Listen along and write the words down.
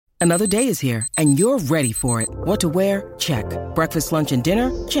Another day is here, and you're ready for it. What to wear? Check. Breakfast, lunch, and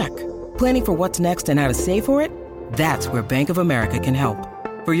dinner? Check. Planning for what's next and how to save for it? That's where Bank of America can help.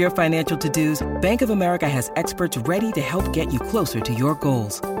 For your financial to-dos, Bank of America has experts ready to help get you closer to your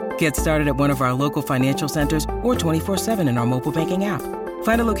goals. Get started at one of our local financial centers or 24/7 in our mobile banking app.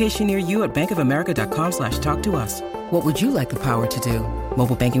 Find a location near you at bankofamerica.com/talktous. What would you like the power to do?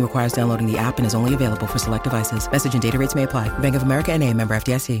 Mobile banking requires downloading the app and is only available for select devices. Message and data rates may apply. Bank of America N.A., member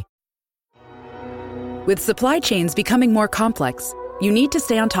FDIC. With supply chains becoming more complex, you need to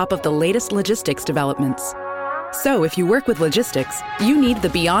stay on top of the latest logistics developments. So if you work with logistics, you need the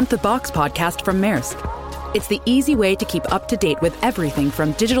Beyond the Box podcast from Maersk. It's the easy way to keep up to date with everything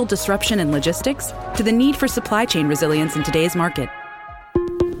from digital disruption in logistics to the need for supply chain resilience in today's market.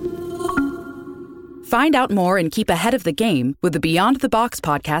 Find out more and keep ahead of the game with the Beyond the Box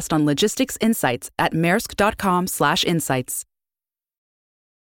podcast on logistics insights at maersk.com/insights.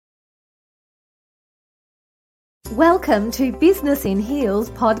 Welcome to Business in Heels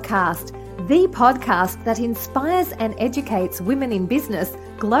podcast, the podcast that inspires and educates women in business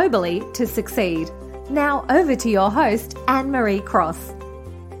globally to succeed. Now over to your host, Anne-Marie Cross.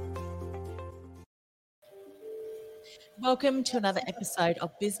 Welcome to another episode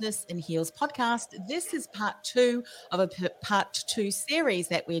of Business in Heels podcast. This is part two of a part two series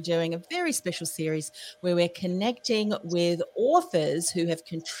that we're doing, a very special series where we're connecting with authors who have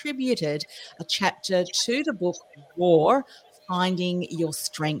contributed a chapter to the book War, Finding Your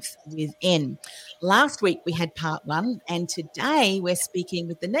Strength Within. Last week we had part one, and today we're speaking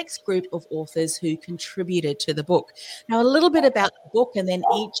with the next group of authors who contributed to the book. Now, a little bit about the book, and then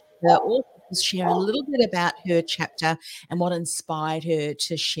each of the authors share a little bit about her chapter and what inspired her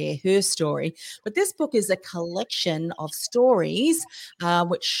to share her story. But this book is a collection of stories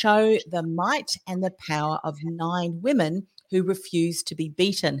which show the might and the power of 9 women who refuse to be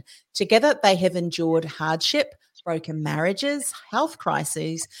beaten. Together, they have endured hardship, broken marriages, health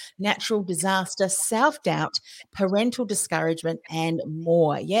crises, natural disaster, self-doubt, parental discouragement, and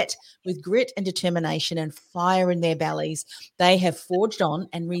more. Yet, with grit and determination and fire in their bellies, they have forged on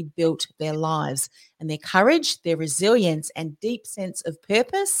and rebuilt their lives. And their courage, their resilience, and deep sense of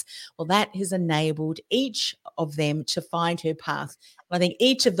purpose, well, that has enabled each of them to find her path. I think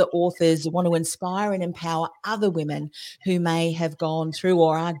each of the authors want to inspire and empower other women who may have gone through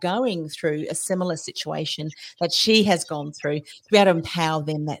or are going through a similar situation that she has gone through, to be able to empower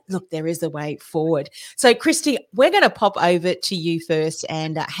them that, look, there is a way forward. So, Christy, we're going to pop over to you first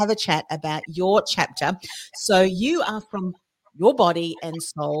and have a chat about your chapter. So you are from Your Body and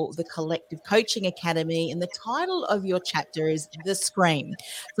Soul, the Collective Coaching Academy, and the title of your chapter is The Scream.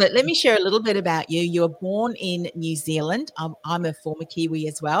 So let me share a little bit about you. You were born in New Zealand. I'm a former Kiwi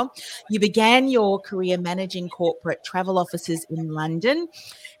as well. You began your career managing corporate travel offices in London,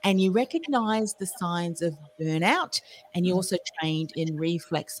 and you recognized the signs of burnout, and you also trained in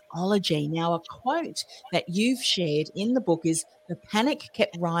reflexology. Now, a quote that you've shared in the book is, "The panic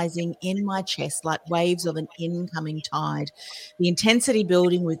kept rising in my chest like waves of an incoming tide, the intensity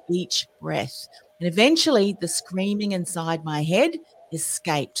building with each breath. And eventually the screaming inside my head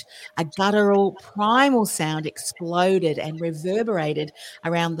escaped. A guttural, primal sound exploded and reverberated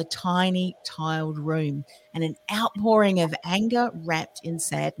around the tiny tiled room, and an outpouring of anger wrapped in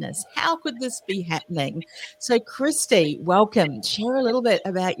sadness. How could this be happening?" So, Christy, welcome. Share a little bit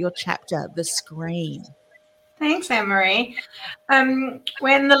about your chapter, The Scream. Thanks, Anne-Marie.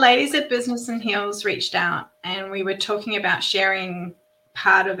 When the ladies at Business in Heels reached out and we were talking about sharing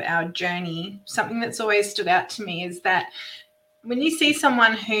part of our journey, something that's always stood out to me is that when you see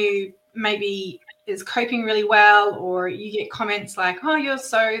someone who maybe is coping really well, or you get comments like, "Oh, you're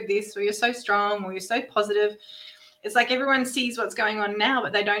so this," or "You're so strong," or "You're so positive," it's like everyone sees what's going on now,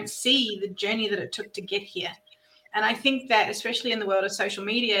 but they don't see the journey that it took to get here. And I think that, especially in the world of social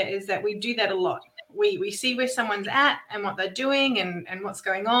media, is that we do that a lot. We see where someone's at and what they're doing and what's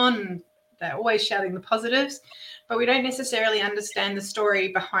going on. And they're always shouting the positives, but we don't necessarily understand the story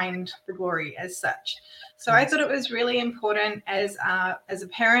behind the glory as such. So I thought it was really important as a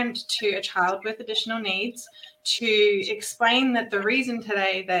parent to a child with additional needs to explain that the reason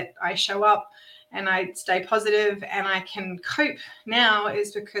today that I show up and I stay positive and I can cope now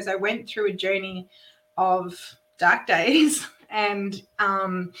is because I went through a journey of dark days. And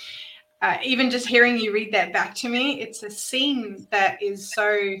even just hearing you read that back to me, it's a scene that is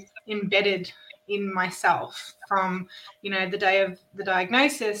so embedded in myself from, the day of the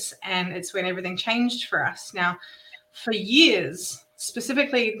diagnosis, and it's when everything changed for us. Now, for years,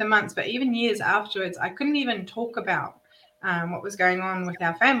 specifically the months, but even years afterwards, I couldn't even talk about what was going on with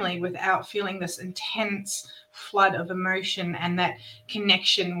our family without feeling this intense flood of emotion and that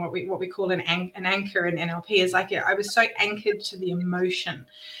connection. What we call an anchor in NLP is like I was so anchored to the emotion,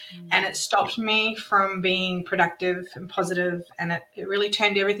 and it stopped me from being productive and positive, and it really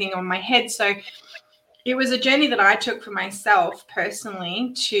turned everything on my head. So it was a journey that I took for myself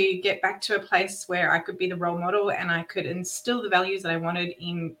personally to get back to a place where I could be the role model and I could instill the values that I wanted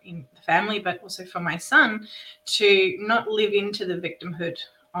in the family, but also for my son, to not live into the victimhood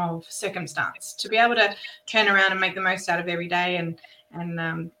of circumstance, to be able to turn around and make the most out of every day and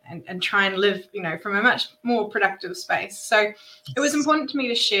try and live, from a much more productive space. So it was important to me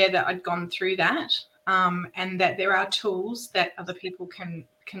to share that I'd gone through that, and that there are tools that other people can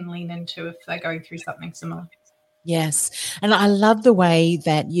lean into if they're going through something similar. Yes. And I love the way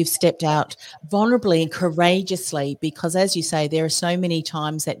that you've stepped out vulnerably and courageously, because as you say, there are so many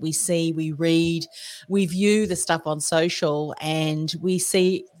times that we see, we read, we view the stuff on social, and we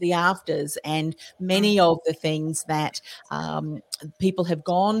see the afters and many of the things that people have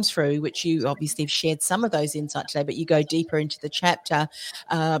gone through, which you obviously have shared some of those insights today, but you go deeper into the chapter.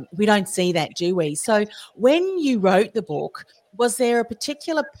 We don't see that, do we? So when you wrote the book, was there a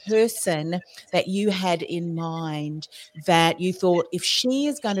particular person that you had in mind that you thought, if she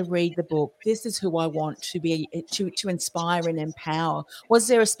is going to read the book, this is who I want to be, to inspire and empower? Was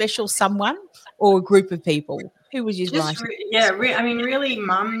there a special someone or a group of people? Who was you writing? Really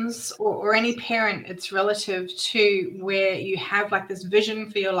mums or any parent, it's relative to where you have like this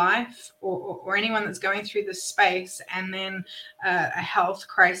vision for your life, or anyone that's going through this space, and then a health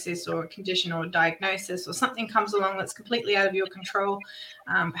crisis or a condition or a diagnosis or something comes along that's completely out of your control,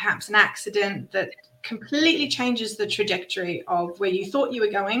 perhaps an accident that completely changes the trajectory of where you thought you were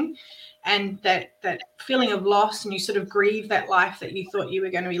going, and that feeling of loss, and you sort of grieve that life that you thought you were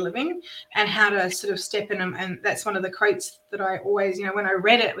going to be living, and how to sort of step in them. And that's one of the quotes that I always, when I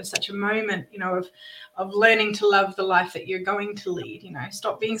read it, it was such a moment, of learning to love the life that you're going to lead.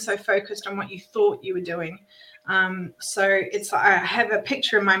 Stop being so focused on what you thought you were doing. So it's like I have a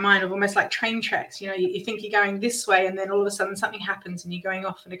picture in my mind of almost like train tracks. You think you're going this way, and then all of a sudden something happens and you're going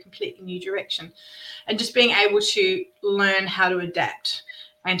off in a completely new direction. And just being able to learn how to adapt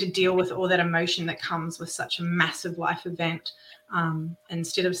and to deal with all that emotion that comes with such a massive life event,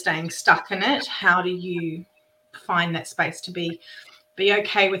 instead of staying stuck in it. How do you find that space to be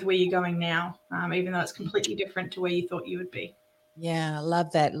okay with where you're going now, even though it's completely different to where you thought you would be? Yeah, I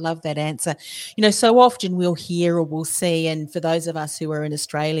love that. Love that answer. So often we'll hear or we'll see, and for those of us who are in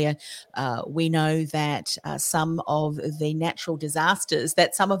Australia, we know that some of the natural disasters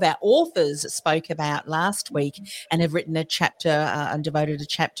that some of our authors spoke about last week and have written a chapter and devoted a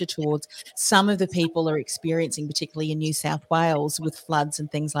chapter towards, some of the people are experiencing, particularly in New South Wales, with floods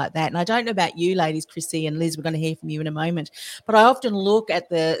and things like that. And I don't know about you ladies, Chrissy and Liz, we're going to hear from you in a moment, but I often look at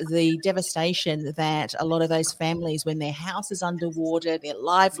the devastation that a lot of those families, when their house is underwater, their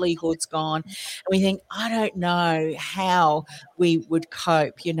livelihood's gone, and we think, I don't know how we would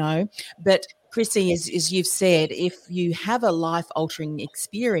cope, but Chrissy, as you've said, if you have a life-altering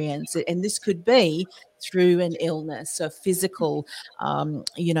experience, and this could be through an illness, a physical,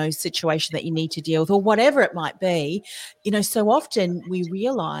 situation that you need to deal with, or whatever it might be, so often we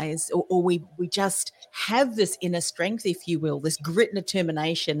realize, or we just have this inner strength, if you will, this grit and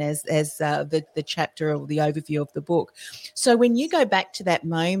determination, as the chapter or the overview of the book. So when you go back to that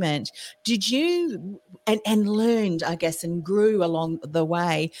moment, did you and learned, I guess, and grew along the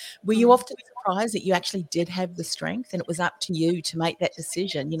way, were you often surprised that you actually did have the strength, and it was up to you to make that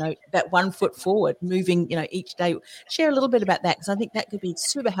decision, that 1 foot forward, moving, each day? Share a little bit about that, because I think that could be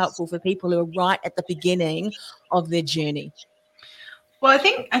super helpful for people who are right at the beginning of their journey. Well, I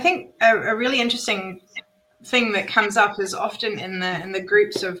think a really interesting thing that comes up is often in the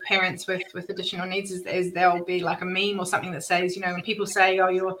groups of parents with additional needs is there'll be like a meme or something that says, when people say,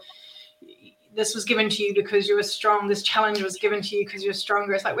 oh, this was given to you because you were strong, this challenge was given to you because you're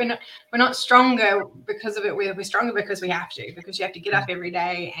stronger. It's like we're not stronger because of it. We're stronger because we have to, because you have to get up every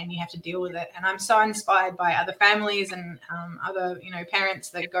day and you have to deal with it. And I'm so inspired by other families and other parents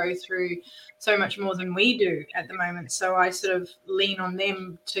that go through so much more than we do at the moment. So I sort of lean on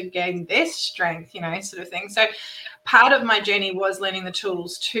them to gain their strength, sort of thing. So part of my journey was learning the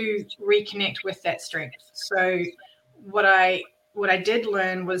tools to reconnect with that strength. So what I did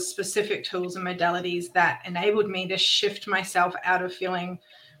learn was specific tools and modalities that enabled me to shift myself out of feeling,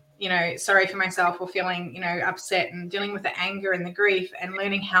 sorry for myself, or feeling, upset, and dealing with the anger and the grief, and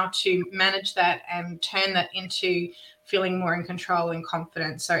learning how to manage that and turn that into feeling more in control and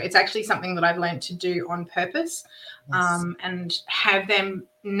confident. So it's actually something that I've learned to do on purpose. Yes. And have them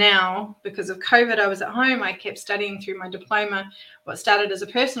now, because of COVID, I was at home, I kept studying through my diploma. What started as a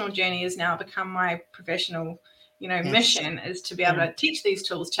personal journey has now become my professional, yes. mission, is to be able to teach these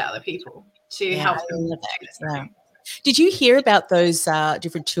tools to other people to help them do the same. Did you hear about those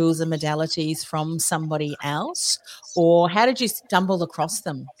different tools and modalities from somebody else, or how did you stumble across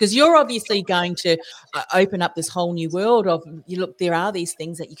them? Because you're obviously going to open up this whole new world of, look, there are these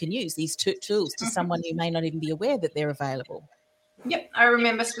things that you can use, these tools, to someone who may not even be aware that they're available. Yep, I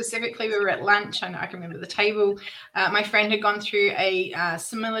remember specifically we were at lunch, and I can remember the table. My friend had gone through a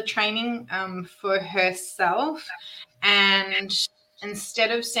similar training for herself, and instead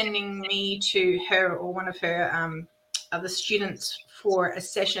of sending me to her or one of her other students for a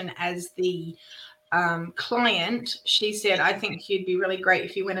session as the client, she said, I think you'd be really great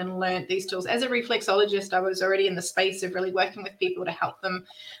if you went and learned these tools. As a reflexologist, I was already in the space of really working with people to help them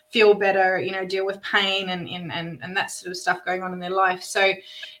feel better, deal with pain and that sort of stuff going on in their life. So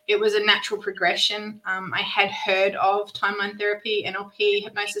it was a natural progression. I had heard of timeline therapy, NLP,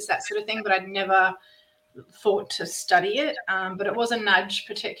 hypnosis, that sort of thing, but I'd never thought to study it, but it was a nudge,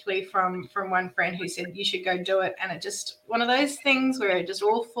 particularly from one friend who said you should go do it, and it just one of those things where it just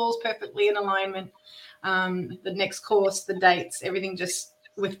all falls perfectly in alignment. The next course, the dates, everything just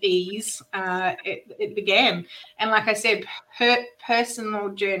with ease. It began, and like I said, her personal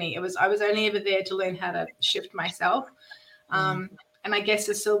journey. I was only ever there to learn how to shift myself, and I guess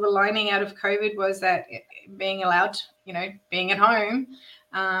the silver lining out of COVID was that being allowed, being at home.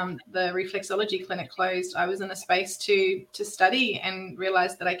 The reflexology clinic closed. I was in a space to study and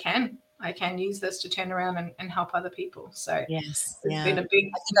realized that I can use this to turn around and help other people. So yes, it's been a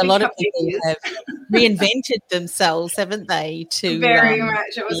big, I think a lot of people have reinvented themselves, haven't they? To very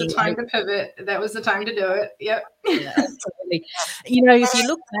much. It was a time to pivot. That was the time to do it. Yep. Yeah, absolutely. If you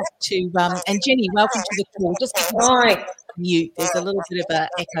look back to and Jenny, welcome to the call. Just because mute, there's a little bit of an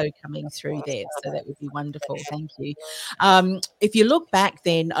echo coming through there, so that would be wonderful. Thank you. If you look back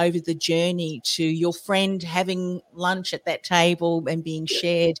then over the journey to your friend having lunch at that table and being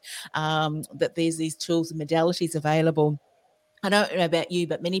shared that there's these tools and modalities available. I don't know about you,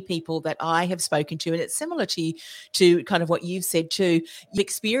 but many people that I have spoken to, and it's similar to kind of what you've said too, you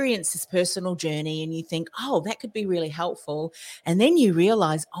experience this personal journey and you think, oh, that could be really helpful. And then you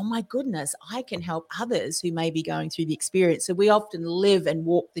realize, oh my goodness, I can help others who may be going through the experience. So we often live and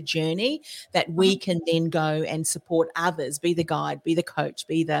walk the journey that we can then go and support others, be the guide, be the coach,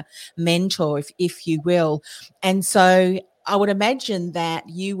 be the mentor, if you will. And so I would imagine that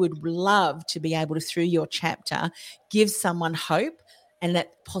you would love to be able to, through your chapter, give someone hope and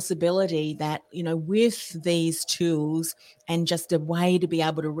that possibility that, with these tools and just a way to be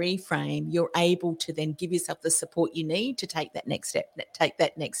able to reframe, you're able to then give yourself the support you need to take that next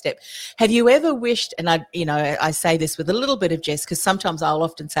step. Have you ever wished, and I say this with a little bit of jest, because sometimes I'll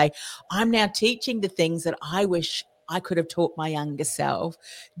often say, I'm now teaching the things that I wish I could have taught my younger self.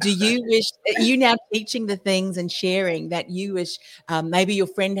 Do you wish you now teaching the things and sharing that you wish maybe your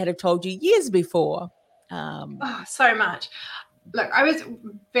friend had have told you years before? So much. Look, I was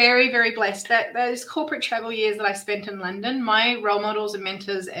very, very blessed that those corporate travel years that I spent in London, my role models and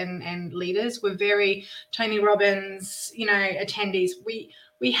mentors and leaders were very Tony Robbins, attendees.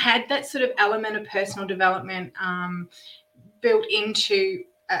 We had that sort of element of personal development built into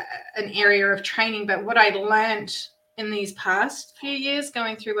an area of training. But what I learned in these past few years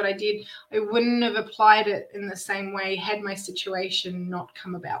going through what I did, I wouldn't have applied it in the same way had my situation not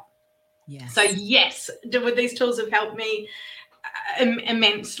come about. Yes. So yes, would these tools have helped me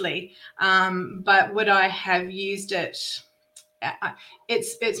immensely? But would I have used it?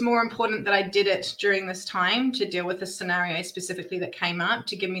 It's more important that I did it during this time to deal with the scenario specifically that came up,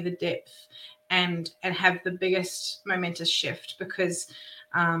 to give me the depth and have the biggest momentous shift, because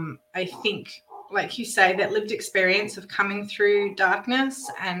I think, like you say, that lived experience of coming through darkness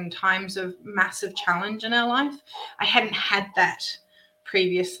and times of massive challenge in our life, I hadn't had that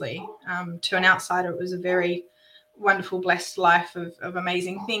previously. To an outsider, it was a very wonderful, blessed life of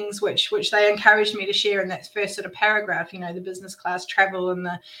amazing things, which they encouraged me to share in that first sort of paragraph, the business class travel and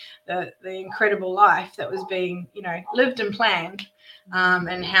the incredible life that was being, lived and planned,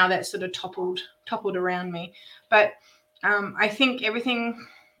 and how that sort of toppled around me. But I think everything...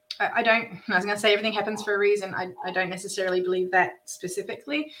 I was going to say everything happens for a reason. I don't necessarily believe that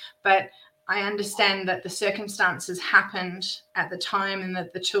specifically, but I understand that the circumstances happened at the time and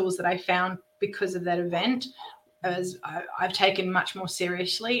that the tools that I found because of that event, as I've taken much more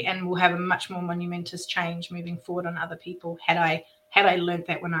seriously and will have a much more monumentous change moving forward on other people had I learned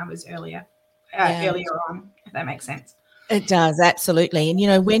that when I was earlier on, if that makes sense. It does, absolutely. And, you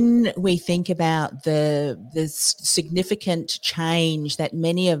know, when we think about the significant change that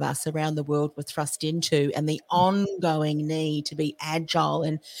many of us around the world were thrust into and the ongoing need to be agile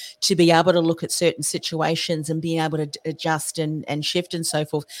and to be able to look at certain situations and being able to adjust and shift and so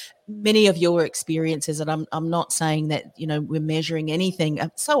forth, many of your experiences, and I'm not saying that, you know, we're measuring anything.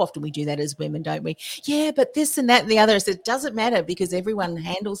 So often we do that as women, don't we? Yeah, but this and that and the other. It doesn't matter because everyone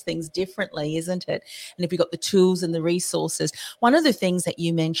handles things differently, isn't it? And if you've got the tools and the resources, one of the things that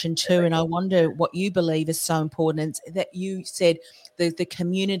you mentioned too, and I wonder what you believe is so important, that you said the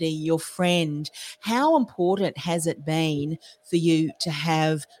community, your friend, how important has it been for you to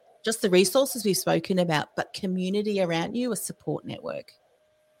have just the resources we've spoken about, but community around you, a support network?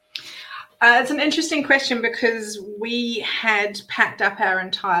 It's an interesting question because we had packed up our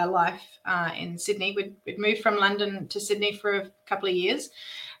entire life in Sydney. We'd moved from London to Sydney for a couple of years,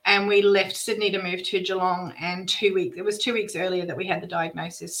 and we left Sydney to move to Geelong. And it was 2 weeks earlier that we had the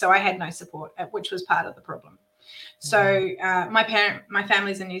diagnosis, so I had no support, which was part of the problem. So my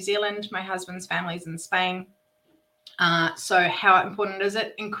family's in New Zealand, my husband's family's in Spain. So how important is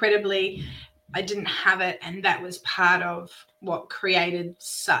it? Incredibly. I didn't have it, and that was part of what created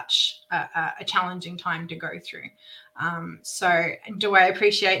such a challenging time to go through. So do I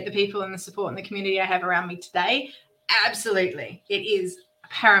appreciate the people and the support and the community I have around me today? Absolutely. It is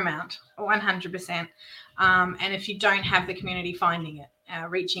paramount, 100%. And if you don't have the community, finding it,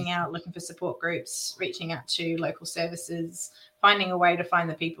 reaching out, looking for support groups, reaching out to local services, finding a way to find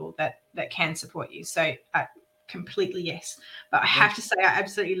the people that can support you. So completely yes. But I have to say, I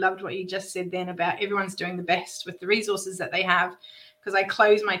absolutely loved what you just said then about everyone's doing the best with the resources that they have, because I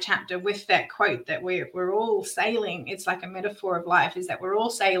close my chapter with that quote that we're all sailing. It's like a metaphor of life, is that we're all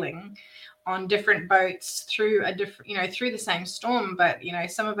sailing on different boats through through the same storm. But,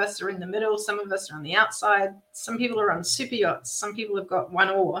 some of us are in the middle, some of us are on the outside, some people are on super yachts, some people have got one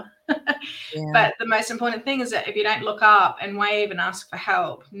oar. But the most important thing is that if you don't look up and wave and ask for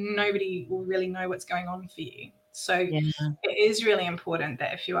help, nobody will really know what's going on for you. So it is really important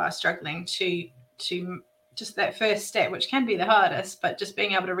that if you are struggling to just that first step, which can be the hardest, but just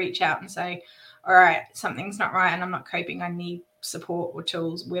being able to reach out and say, all right, something's not right and I'm not coping, I need support or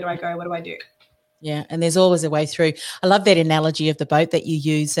tools. Where do I go? What do I do? Yeah, and there's always a way through. I love that analogy of the boat that you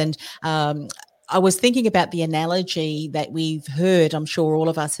use. And I was thinking about the analogy that we've heard, I'm sure all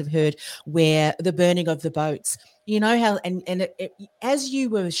of us have heard, where the burning of the boats. You know how, as you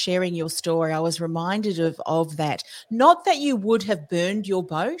were sharing your story, I was reminded of that. Not that you would have burned your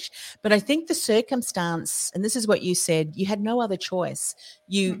boat, but I think the circumstance, and this is what you said, you had no other choice.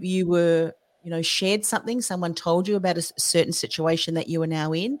 You were, shared something, someone told you about a certain situation that you were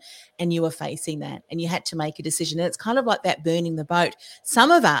now in, and you were facing that, and you had to make a decision. And it's kind of like that burning the boat.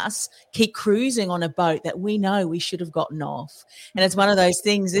 Some of us keep cruising on a boat that we know we should have gotten off. And it's one of those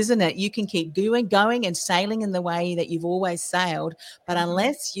things, isn't it? You can keep going and sailing in the way that you've always sailed, but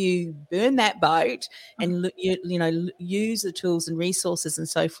unless you burn that boat and use the tools and resources and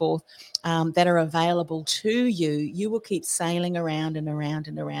so forth that are available to you, you will keep sailing around and around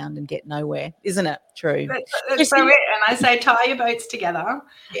and around and get nowhere. Isn't it true? That's so it. And I say tie your boats together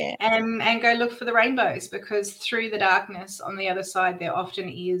and go look for the rainbows, because through the darkness on the other side there often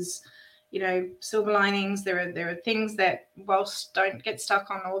is, silver linings. There are things that, whilst don't get stuck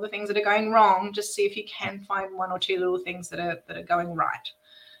on all the things that are going wrong, just see if you can find one or two little things that are going right.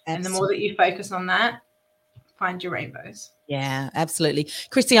 Absolutely. And the more that you focus on that, find your rainbows. Yeah, absolutely.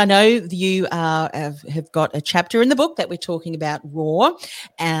 Chrissy, I know you have got a chapter in the book that we're talking about, Raw.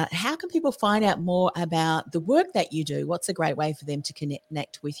 How can people find out more about the work that you do? What's a great way for them to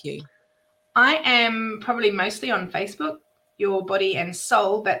connect with you? I am probably mostly on Facebook, Your Body and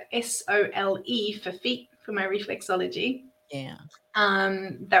Soul, but SOLE for feet, for my reflexology. Yeah.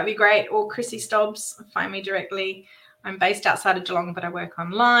 That would be great. Or Chrissy Stobbs, find me directly. I'm based outside of Geelong, but I work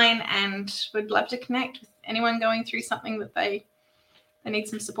online and would love to connect with anyone going through something that they need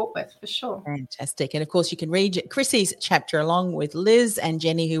some support with, for sure. Fantastic. And of course, you can read Chrissy's chapter along with Liz and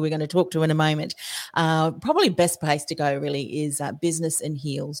Jenny, who we're going to talk to in a moment. Probably best place to go really is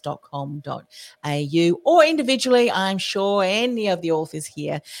businessinheels.com.au, or individually. I'm sure any of the authors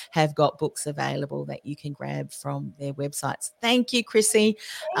here have got books available that you can grab from their websites. Thank you, Chrissy.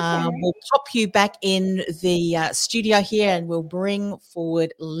 We'll pop you back in the studio here and we'll bring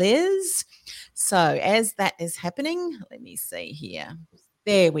forward Liz. So as that is happening, let me see here.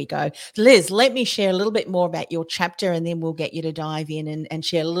 There we go. Liz, let me share a little bit more about your chapter and then we'll get you to dive in and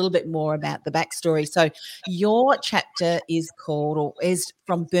share a little bit more about the backstory. So your chapter is called, or is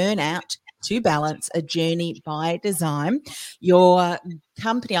From Burnout to Balance, A Journey by Design. Your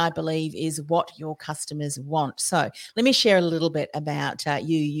company, I believe, is what your customers want. So let me share a little bit about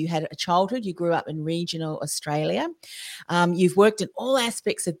you. You had a childhood, you grew up in regional Australia. You've worked in all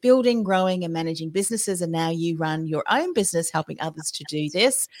aspects of building, growing and managing businesses, and now you run your own business helping others to do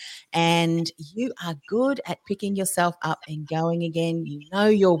this. And you are good at picking yourself up and going again. You know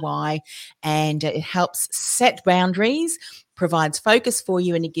your why, and it helps set boundaries, provides focus for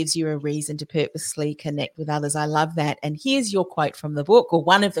you, and it gives you a reason to purposely connect with others. I love that. And here's your quote from the book, or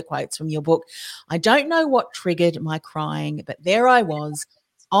one of the quotes from your book. I don't know what triggered my crying, but there I was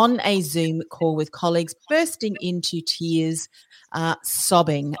on a Zoom call with colleagues, bursting into tears,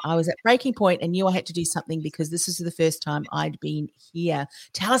 sobbing. I was at breaking point and knew I had to do something because this is the first time I'd been here.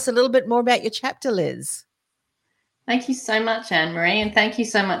 Tell us a little bit more about your chapter, Liz. Thank you so much, Anne-Marie, and thank you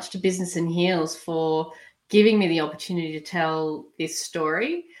so much to Business in Heels for giving me the opportunity to tell this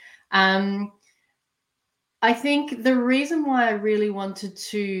story. I think the reason why I really wanted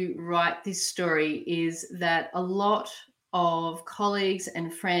to write this story is that a lot of colleagues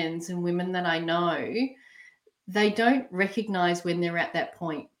and friends and women that I know, they don't recognize when they're at that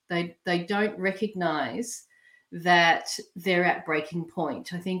point. They don't recognize that they're at breaking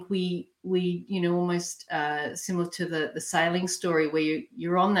point. I think we almost similar to the sailing story where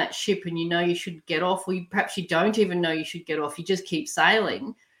you're on that ship and you know you should get off, or perhaps you don't even know you should get off. You just keep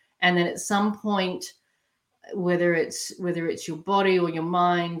sailing, and then at some point, whether it's your body or your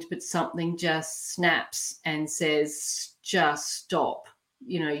mind, but something just snaps and says, just stop.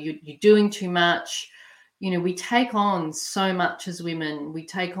 You're doing too much. We take on so much as women. We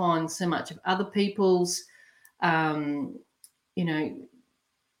take on so much of other people's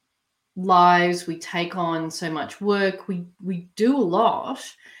lives. We take on so much work. We do a lot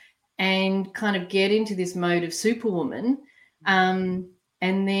and kind of get into this mode of superwoman, and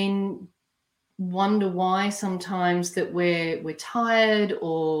then wonder why sometimes that we're tired,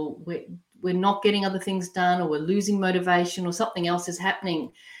 or we're not getting other things done, or we're losing motivation, or something else is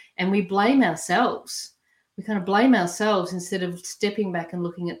happening, and we blame ourselves. We kind of blame ourselves instead of stepping back and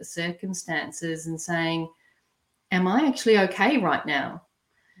looking at the circumstances and saying, am I actually okay right now?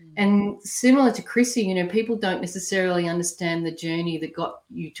 And similar to Chrissy, people don't necessarily understand the journey that got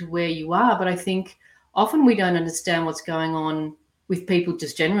you to where you are, but I think often we don't understand what's going on with people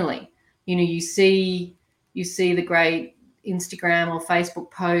just generally. You see the great Instagram or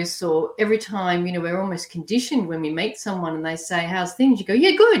Facebook posts, or every time, we're almost conditioned when we meet someone and they say, how's things? You go,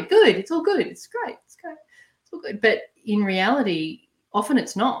 yeah, good. It's all good. It's great. It's all good. But in reality, often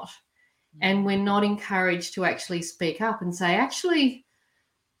it's not. And we're not encouraged to actually speak up and say, actually,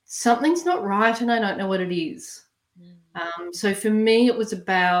 something's not right and I don't know what it is. So for me, it was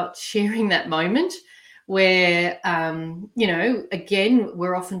about sharing that moment where, again,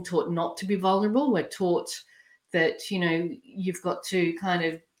 we're often taught not to be vulnerable. We're taught that, you've got to kind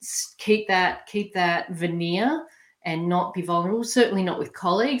of keep that veneer and not be vulnerable, certainly not with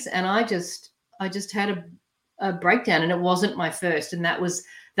colleagues. And I just had a breakdown, and it wasn't my first. And that was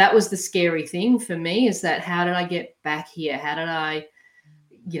the scary thing for me, is that how did I get back here? How did I,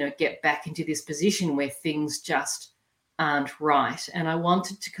 get back into this position where things just aren't right? And I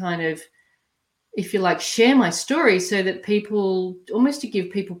wanted to kind of, if you like, share my story so that people, almost to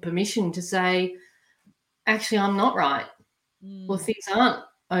give people permission to say, actually, I'm not right, or things aren't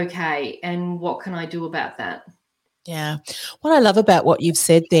okay, and what can I do about that? Yeah. What I love about what you've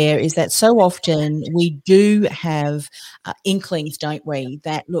said there is that so often we do have inklings, don't we,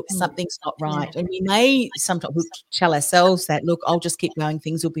 that, look, something's not right. And we may sometimes tell ourselves that, look, I'll just keep going,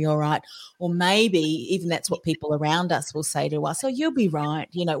 things will be all right. Or maybe even that's what people around us will say to us, oh, you'll be right,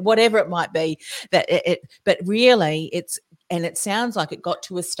 whatever it might be. But really and it sounds like it got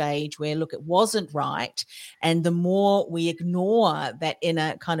to a stage where, look, it wasn't right. And the more we ignore that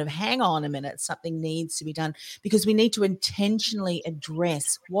inner kind of, hang on a minute, something needs to be done, because we need to intentionally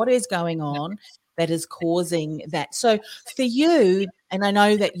address what is going on that is causing that. So for you, and I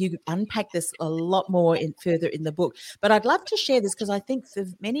know that you unpack this a lot more further in the book, but I'd love to share this because I think for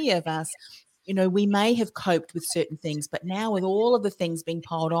many of us, we may have coped with certain things, but now with all of the things being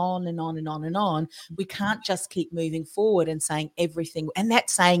piled on and on and on and on, we can't just keep moving forward and saying everything. And that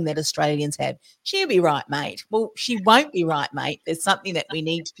saying that Australians have, she'll be right, mate. Well, she won't be right, mate. There's something that we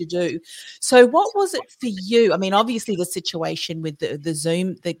need to do. So what was it for you? I mean, obviously the situation with the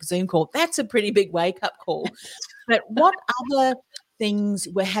Zoom call, that's a pretty big wake-up call. But what other things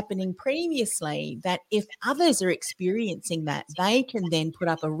were happening previously that if others are experiencing that, they can then put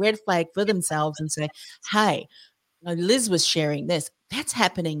up a red flag for themselves and say, hey, Liz was sharing this, that's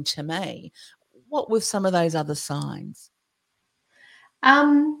happening to me. What were some of those other signs?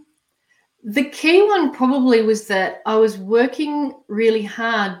 The key one probably was that I was working really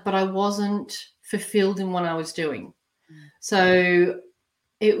hard, but I wasn't fulfilled in what I was doing. So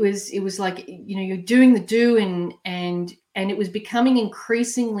it was like, you're doing the do and it was becoming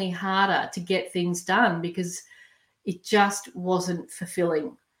increasingly harder to get things done because it just wasn't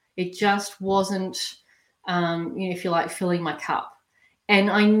fulfilling. It just wasn't, if you like, filling my cup. And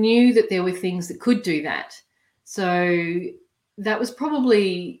I knew that there were things that could do that. So that was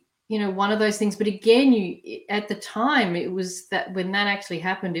probably, one of those things. But again, at the time, it was that when that actually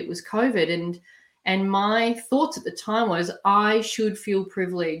happened, it was COVID. And my thoughts at the time was I should feel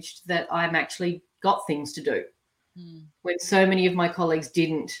privileged that I'm actually got things to do. When so many of my colleagues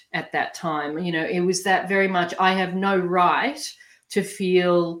didn't at that time. It was that very much, I have no right to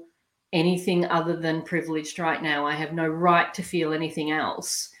feel anything other than privileged right now. I have no right to feel anything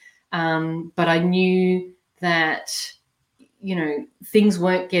else. But I knew that, things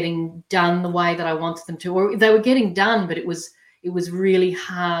weren't getting done the way that I wanted them to, or they were getting done, but it was really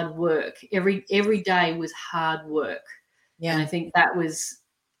hard work. Every day was hard work. Yeah. And I think that was,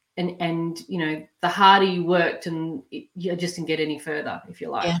 and the harder you worked, and you just didn't get any further, if you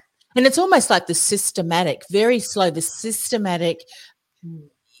like. Yeah. And it's almost like the systematic, very slow, the systematic,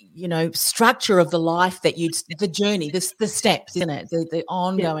 structure of the life that the journey, the steps, isn't it? The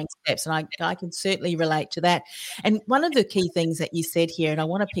ongoing steps. And I can certainly relate to that. And one of the key things that you said here, and I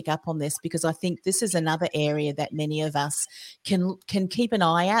want to pick up on this because I think this is another area that many of us can keep an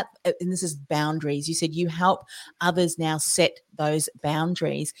eye at, and this is boundaries. You said you help others now set those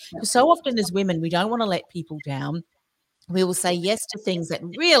boundaries. Because so often as women, we don't want to let people down. We will say yes to things that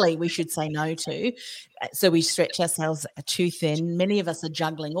really we should say no to. So we stretch ourselves too thin. Many of us are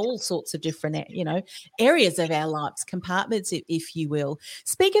juggling all sorts of different, areas of our lives, compartments, if you will.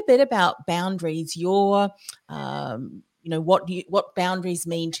 Speak a bit about boundaries, what boundaries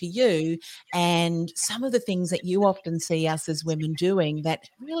mean to you, and some of the things that you often see us as women doing that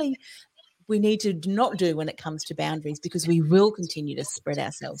really we need to not do when it comes to boundaries, because we will continue to spread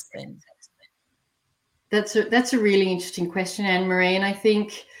ourselves thin. That's a really interesting question, Anne-Marie. And I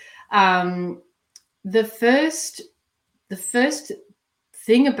think the first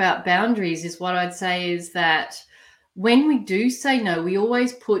thing about boundaries is what I'd say is that when we do say no, we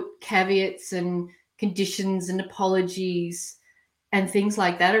always put caveats and conditions and apologies and things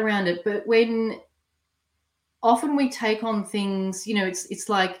like that around it. But when often we take on things, it's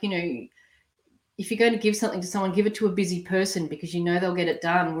like, if you're going to give something to someone, give it to a busy person because they'll get it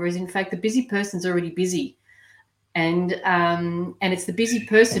done. Whereas in fact, the busy person's already busy. And it's the busy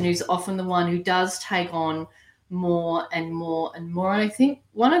person who's often the one who does take on more and more and more. And I think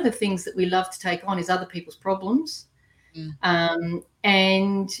one of the things that we love to take on is other people's problems. And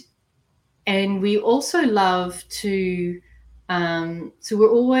we also love to, so we're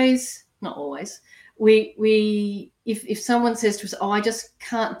always, not always, if someone says to us, I just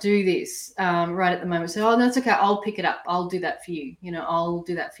can't do this right at the moment, say, no, it's okay, I'll pick it up, I'll do that for you, I'll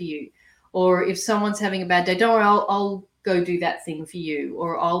do that for you. Or if someone's having a bad day, don't worry, I'll go do that thing for you,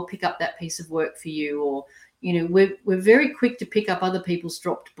 or I'll pick up that piece of work for you. Or we're very quick to pick up other people's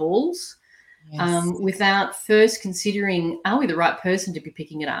dropped balls. Yes. Without first considering, are we the right person to be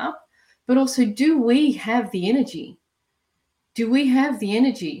picking it up? But also, do we have the energy? Do we have the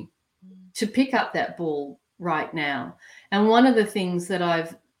energy to pick up that ball right now? And one of the things that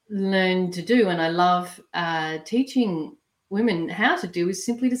I've learned to do, and I love teaching women how to do, is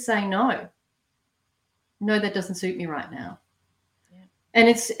simply to say no. No, that doesn't suit me right now.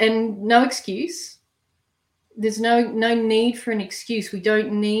 Yeah. And no excuse. There's no need for an excuse. We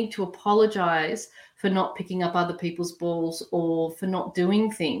don't need to apologize for not picking up other people's balls or for not doing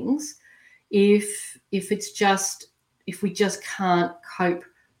things if we just can't cope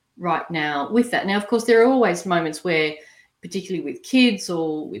right now with that. Now, of course, there are always moments where, particularly with kids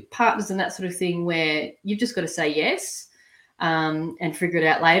or with partners and that sort of thing, where you've just got to say yes and figure it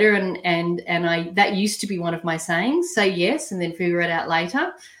out later. And that used to be one of my sayings: say yes and then figure it out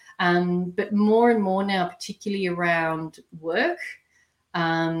later. But more and more now, particularly around work,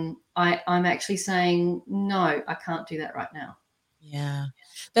 I'm actually saying, no, I can't do that right now. Yeah,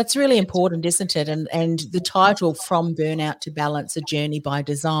 that's really important, isn't it? And the title, From Burnout to Balance, A Journey by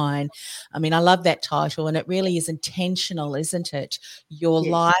Design. I mean, I love that title, and it really is intentional, isn't it? Your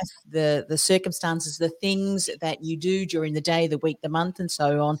life, the circumstances, the things that you do during the day, the week, the month, and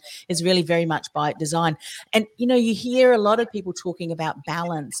so on is really very much by design. And, you hear a lot of people talking about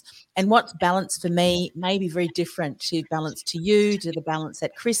balance, and what's balance for me may be very different to balance to you, to the balance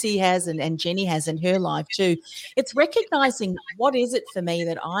that Chrissy has and Jenny has in her life too. It's recognizing what is it for me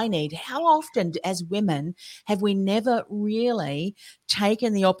me that I need? How often as women have we never really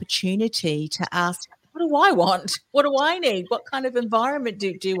taken the opportunity to ask, what do I want? What do I need? What kind of environment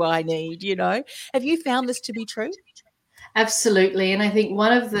do I need? Have you found this to be true? Absolutely. And I think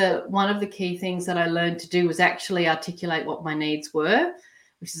one of the key things that I learned to do was actually articulate what my needs were,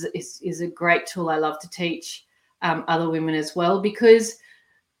 which is a great tool I love to teach other women as well, because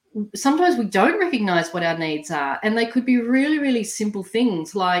sometimes we don't recognize what our needs are, and they could be really, really simple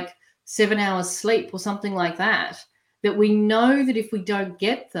things like 7 hours sleep or something like that we know that if we don't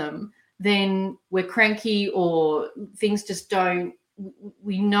get them, then we're cranky or things just don't.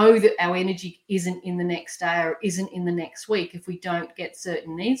 We know that our energy isn't in the next day or isn't in the next week if we don't get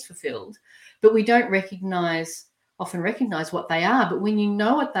certain needs fulfilled, but we don't often recognize what they are. But when you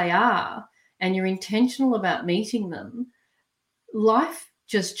know what they are and you're intentional about meeting them, life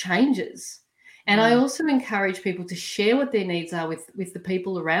just changes. And I also encourage people to share what their needs are with the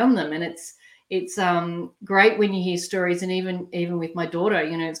people around them. And it's great when you hear stories, and even with my daughter,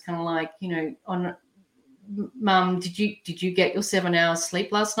 it's kind of like, on Mum, did you get your 7 hours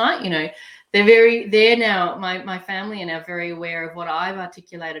sleep last night? They're now my family are now very aware of what I've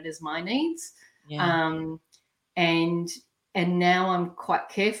articulated as my needs. Yeah. And now I'm quite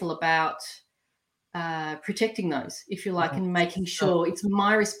careful about protecting those, if you like, and making sure it's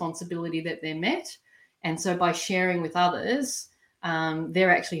my responsibility that they're met. And so by sharing with others,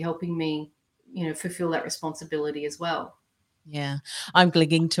 they're actually helping me, fulfill that responsibility as well. Yeah, I'm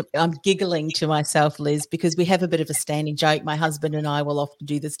giggling to myself, Liz, because we have a bit of a standing joke. My husband and I will often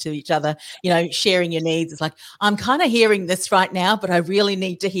do this to each other, sharing your needs. It's like, I'm kind of hearing this right now, but I really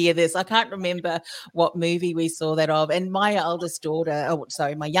need to hear this. I can't remember what movie we saw that of. And my youngest daughter,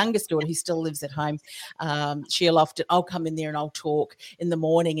 who still lives at home, I'll come in there and I'll talk in the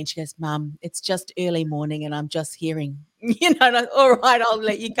morning, and she goes, Mum, it's just early morning and I'm just hearing. All right, I'll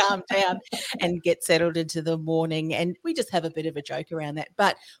let you calm down and get settled into the morning. And we just have a bit of a joke around that.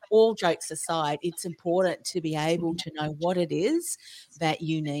 But all jokes aside, it's important to be able to know what it is that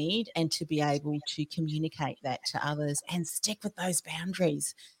you need and to be able to communicate that to others and stick with those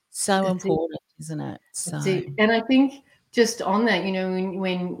boundaries. So That's important, isn't it? That's it. And I think just on that,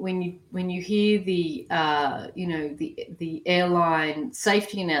 when you hear the the airline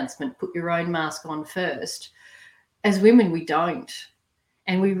safety announcement, put your own mask on first. As women, we don't.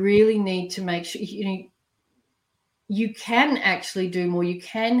 And we really need to make sure, you can actually do more. You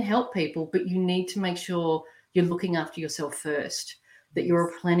can help people, but you need to make sure you're looking after yourself first, that you're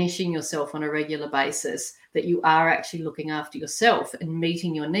replenishing yourself on a regular basis, that you are actually looking after yourself and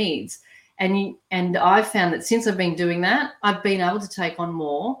meeting your needs. And I've found that since I've been doing that, I've been able to take on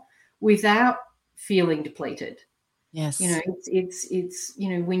more without feeling depleted. Yes. It's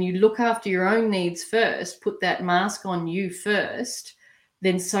when you look after your own needs first, put that mask on you first,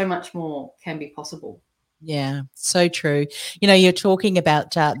 then so much more can be possible. Yeah, so true. You're talking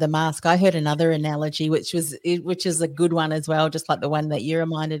about the mask. I heard another analogy, which is a good one as well, just like the one that you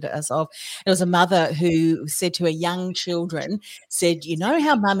reminded us of. It was a mother who said to her young children, said,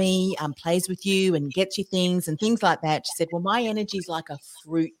 how mummy plays with you and gets you things and things like that. She said, well, my energy is like a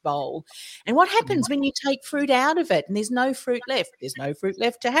fruit bowl. And what happens when you take fruit out of it and there's no fruit left? There's no fruit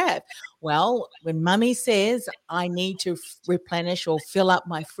left to have. Well, when mummy says I need to replenish or fill up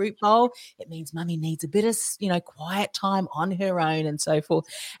my fruit bowl, it means mummy needs a bit of, quiet time on her own and so forth.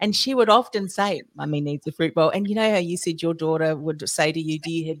 And she would often say, mummy needs a fruit bowl. And how you said your daughter would say to you,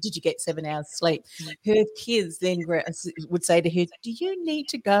 did you get 7 hours sleep? Her kids then would say to her, do you need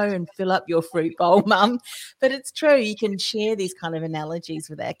to go and fill up your fruit bowl, mum? But it's true. You can share these kind of analogies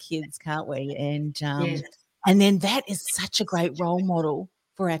with our kids, can't we? And yes. And then that is such a great role model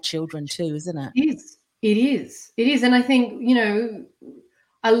for our children too, isn't it? It is. And I think,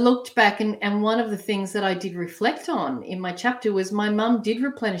 I looked back and one of the things that I did reflect on in my chapter was my mum did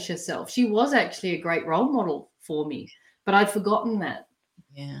replenish herself. She was actually a great role model for me, but I'd forgotten that.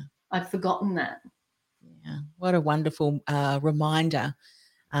 Yeah. I'd forgotten that. Yeah. What a wonderful reminder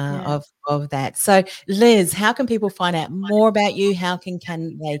of that. So, Liz, how can people find out more about you? How can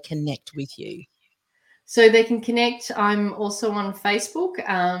they connect with you? So they can connect. I'm also on Facebook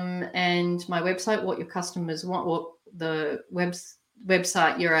and my website, What Your Customers Want, or the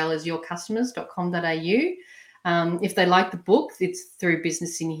website URL is yourcustomers.com.au. If they like the book, it's through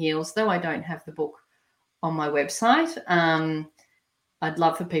Business in Heels, though I don't have the book on my website. I'd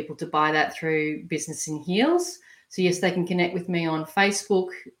love for people to buy that through Business in Heels. So, yes, they can connect with me on Facebook,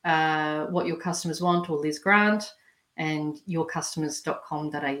 What Your Customers Want, or Liz Grant, and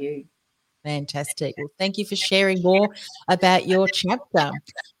yourcustomers.com.au. Fantastic. Well, thank you for sharing more about your chapter.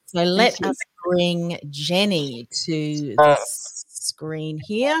 So let us bring Jenny to the screen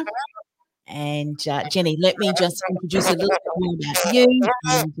here. And Jenny, let me just introduce a little bit more about you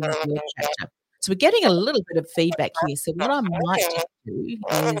and your chapter. So we're getting a little bit of feedback here. So what I might just do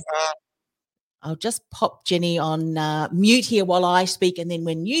is I'll just pop Jenny on mute here while I speak. And then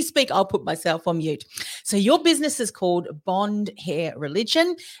when you speak, I'll put myself on mute. So your business is called Bond Hair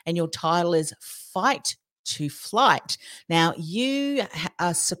Religion, and your title is Fight to Flight. Now, you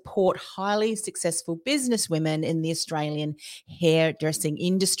support highly successful business women in the Australian hairdressing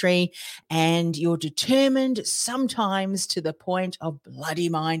industry, and you're determined, sometimes to the point of bloody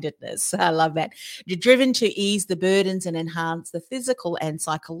mindedness. I love that. You're driven to ease the burdens and enhance the physical and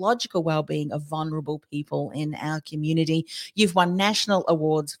psychological well-being of vulnerable people in our community. You've won national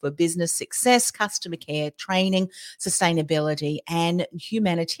awards for business success, customer care, training, sustainability, and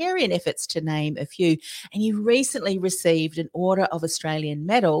humanitarian efforts, to name a few. And you recently received an Order of Australian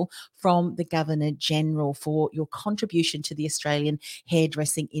Medal from the Governor-General for your contribution to the Australian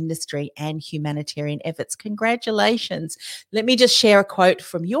hairdressing industry and humanitarian efforts. Congratulations. Let me just share a quote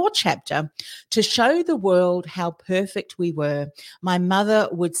from your chapter. To show the world how perfect we were, my mother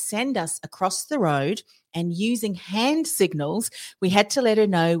would send us across the road, and using hand signals, we had to let her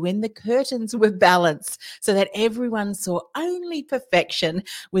know when the curtains were balanced so that everyone saw only perfection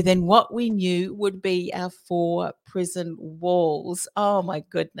within what we knew would be our 4 prison walls. Oh, my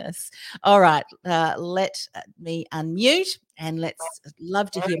goodness. All right, let me unmute, and let's love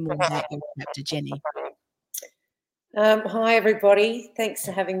to hear more about your chapter, Jenny. Hi, everybody. Thanks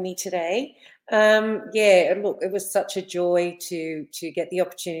for having me today. Look, it was such a joy to get the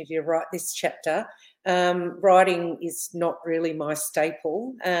opportunity to write this chapter. Writing is not really my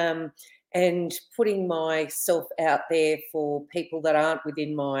staple, and putting myself out there for people that aren't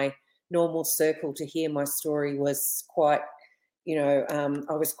within my normal circle to hear my story was quite, I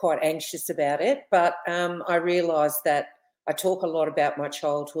was quite anxious about it. But I realised that I talk a lot about my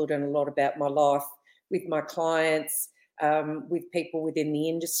childhood and a lot about my life with my clients, with people within the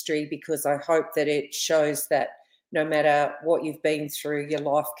industry, because I hope that it shows that no matter what you've been through, your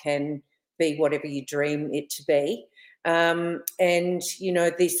life can be whatever you dream it to be.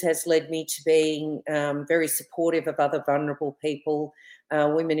 This has led me to being very supportive of other vulnerable people,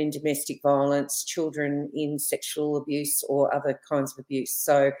 women in domestic violence, children in sexual abuse or other kinds of abuse.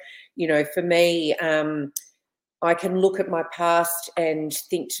 So, for me, I can look at my past and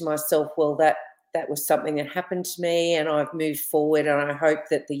think to myself, well, that was something that happened to me, and I've moved forward, and I hope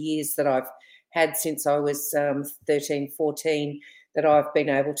that the years that I've had since I was 13, 14, that I've been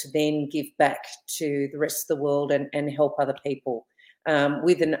able to then give back to the rest of the world and help other people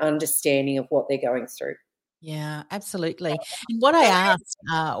with an understanding of what they're going through. Yeah, absolutely. And what I asked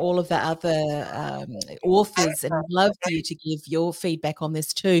all of the other authors, and I'd love for you to give your feedback on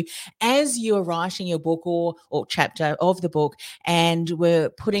this too, as you're writing your book or chapter of the book and we're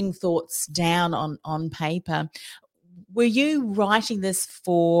putting thoughts down on paper, were you writing this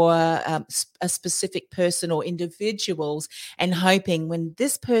for a specific person or individuals and hoping when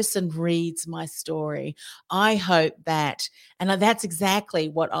this person reads my story, I hope that, and that's exactly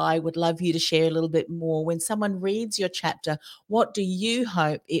what I would love you to share a little bit more. When someone reads your chapter, what do you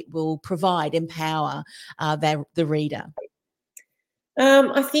hope it will provide, empower the reader?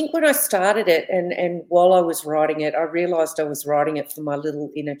 I think when I started it and while I was writing it, I realised I was writing it for my little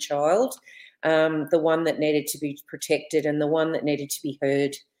inner child. The one that needed to be protected and the one that needed to be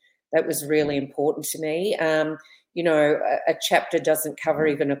heard. That was really important to me. A chapter doesn't cover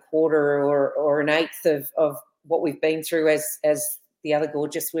even a quarter or an eighth of what we've been through, as the other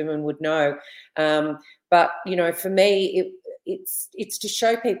gorgeous women would know. But for me, it's to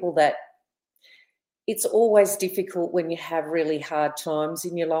show people that it's always difficult when you have really hard times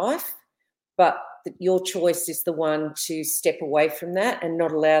in your life, but your choice is the one to step away from that and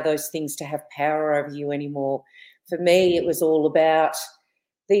not allow those things to have power over you anymore. For me, it was all about,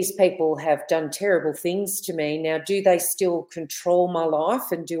 these people have done terrible things to me. Now, do they still control my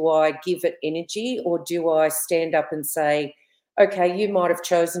life, and do I give it energy, or do I stand up and say, okay, you might have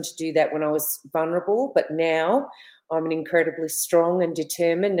chosen to do that when I was vulnerable, but now I'm an incredibly strong and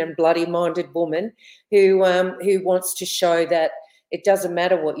determined and bloody-minded woman who wants to show that it doesn't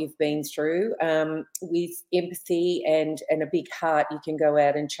matter what you've been through. With empathy and a big heart, you can go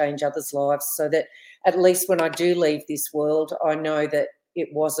out and change others' lives, so that at least when I do leave this world, I know that it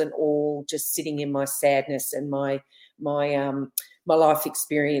wasn't all just sitting in my sadness and my life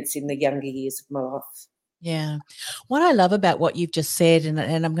experience in the younger years of my life. Yeah. What I love about what you've just said, and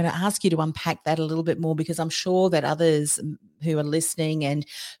I'm going to ask you to unpack that a little bit more, because I'm sure that others who are listening and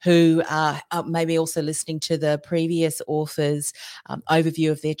who are maybe also listening to the previous author's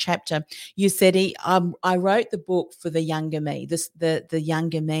overview of their chapter. You said, I wrote the book for the younger me, the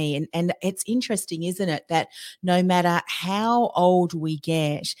younger me. And it's interesting, isn't it, that no matter how old we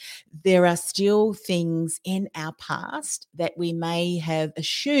get, there are still things in our past that we may have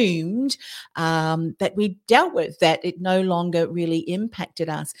assumed that we dealt with, that it no longer really impacted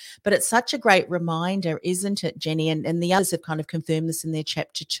us. But it's such a great reminder, isn't it, Jenny? And the others have kind of confirmed this in their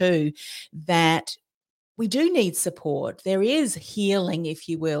chapter too, that we do need support. There is healing, if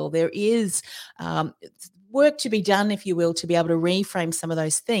you will. There is work to be done, if you will, to be able to reframe some of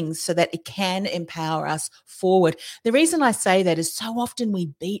those things so that it can empower us forward. The reason I say that is so often we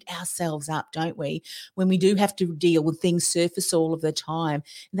beat ourselves up, don't we, when we do have to deal with things surface all of the time.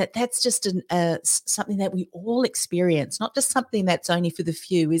 And that's just something that we all experience, not just something that's only for the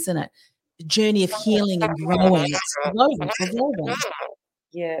few, isn't it? The journey of healing and growing. It's evolving.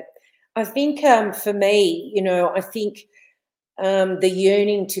 Yeah. I think for me, I think the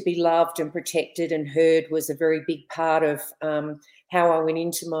yearning to be loved and protected and heard was a very big part of how I went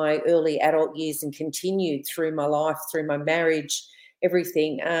into my early adult years and continued through my life, through my marriage,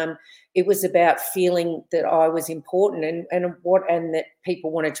 everything. It was about feeling that I was important and that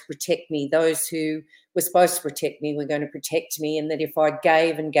people wanted to protect me. Those who were supposed to protect me were going to protect me, and that if I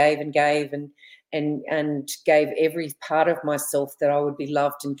gave and gave and gave and gave every part of myself, that I would be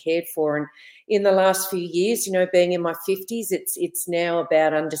loved and cared for. And in the last few years, being in my 50s, it's now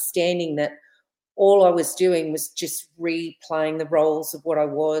about understanding that all I was doing was just replaying the roles of what I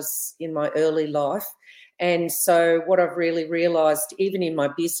was in my early life. And so what I've really realised, even in my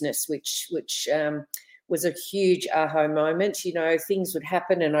business, which was a huge aha moment, things would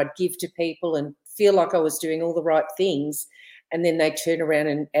happen and I'd give to people and feel like I was doing all the right things, and then they turn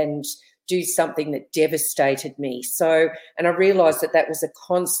around and do something that devastated me. So, and I realised that was a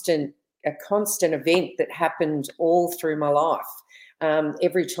constant event that happened all through my life.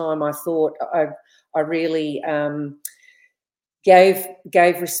 Every time I thought I really gave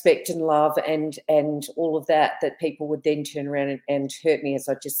respect and love and all of that people would then turn around and hurt me, as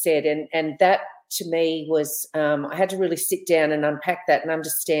I just said. And that to me was, I had to really sit down and unpack that and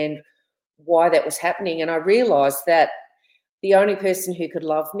understand why that was happening. And I realised that the only person who could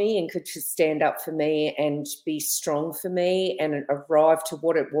love me and could just stand up for me and be strong for me and arrive to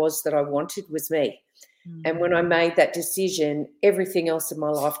what it was that I wanted was me. Mm. And when I made that decision, everything else in my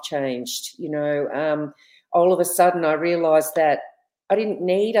life changed. All of a sudden I realised that I didn't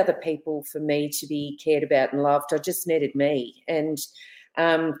need other people for me to be cared about and loved. I just needed me. And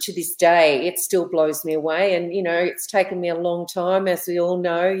to this day, it still blows me away. And, it's taken me a long time, as we all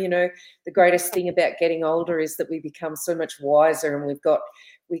know. The greatest thing about getting older is that we become so much wiser, and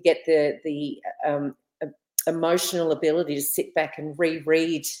we get the emotional ability to sit back and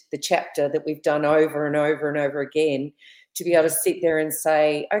reread the chapter that we've done over and over and over again, to be able to sit there and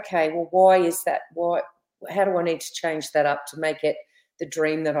say, okay, well, why is that? How do I need to change that up to make it the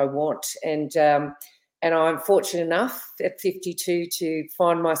dream that I want? And I'm fortunate enough at 52 to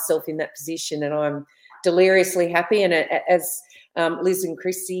find myself in that position, and I'm deliriously happy. And as Liz and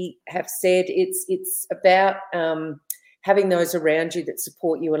Chrissy have said, it's about having those around you that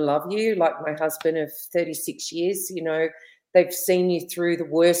support you and love you, like my husband of 36 years. They've seen you through the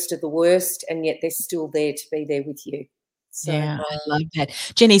worst of the worst, and yet they're still there to be there with you. So, yeah, I love that.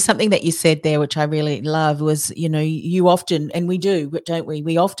 Jenny, something that you said there, which I really love, was, you often, and we do, don't we?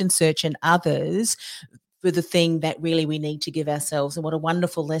 We often search in others for the thing that really we need to give ourselves. And what a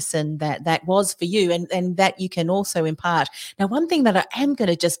wonderful lesson that was for you, and that you can also impart. Now, one thing that I am going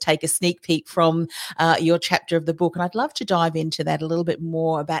to just take a sneak peek from your chapter of the book, and I'd love to dive into that a little bit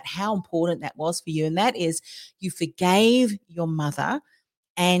more about how important that was for you, and that is you forgave your mother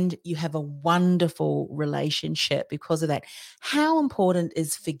and you have a wonderful relationship because of that. How important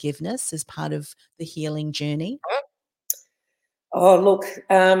is forgiveness as part of the healing journey? Oh, look,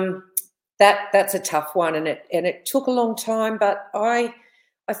 that's a tough one, and it took a long time. But I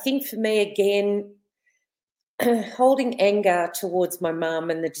think for me, again, holding anger towards my mum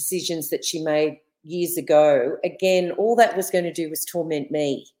and the decisions that she made years ago, again, all that was going to do was torment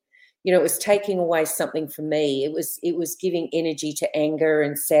me. It was taking away something from me. It was giving energy to anger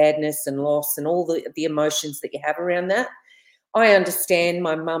and sadness and loss and all the emotions that you have around that. I understand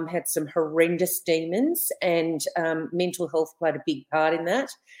my mum had some horrendous demons, and mental health played a big part in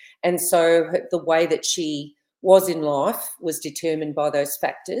that. And so the way that she was in life was determined by those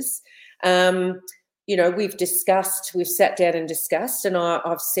factors. We've sat down and discussed, and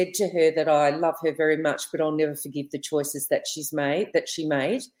I've said to her that I love her very much, but I'll never forgive the choices that she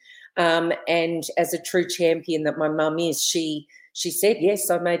made. And as a true champion that my mum is, she said, yes,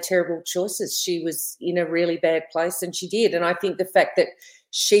 I made terrible choices. She was in a really bad place, and she did. And I think the fact that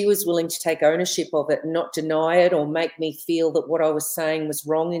she was willing to take ownership of it and not deny it or make me feel that what I was saying was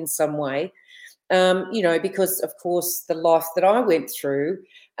wrong in some way, because, of course, the life that I went through,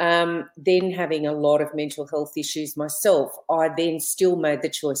 then having a lot of mental health issues myself, I then still made the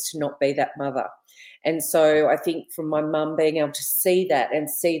choice to not be that mother. And so I think from my mum being able to see that and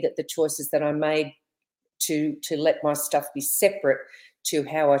see that the choices that I made to let my stuff be separate to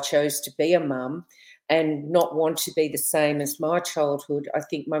how I chose to be a mum and not want to be the same as my childhood, I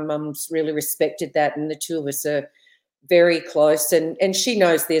think my mum's really respected that, and the two of us are very close. And she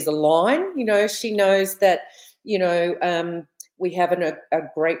knows there's a line, she knows that, we have a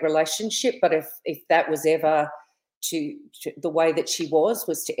great relationship, but if that was ever to the way that she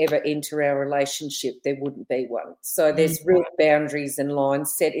was to ever enter our relationship, there wouldn't be one. So there's real boundaries and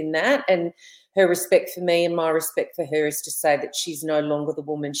lines set in that. And her respect for me and my respect for her is to say that she's no longer the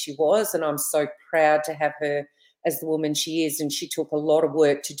woman she was, and I'm so proud to have her as the woman she is. And she took a lot of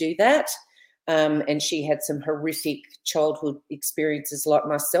work to do that, and she had some horrific childhood experiences like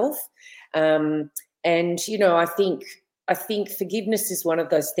myself. And I think forgiveness is one of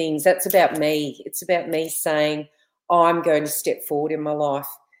those things. That's about me. It's about me saying, I'm going to step forward in my life.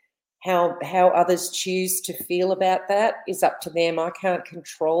 How others choose to feel about that is up to them. I can't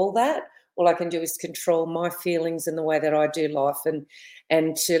control that. All I can do is control my feelings and the way that I do life,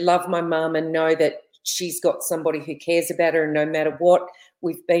 and to love my mum and know that she's got somebody who cares about her, and no matter what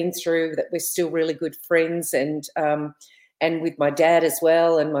we've been through, that we're still really good friends, and with my dad as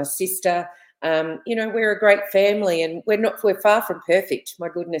well and my sister. We're a great family, and we're far from perfect, my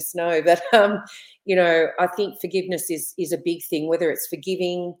goodness, no. But, I think forgiveness is a big thing, whether it's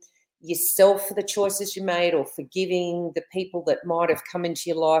forgiving yourself for the choices you made or forgiving the people that might have come into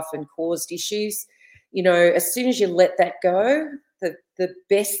your life and caused issues. As soon as you let that go, the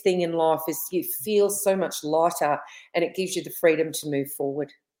best thing in life is you feel so much lighter, and it gives you the freedom to move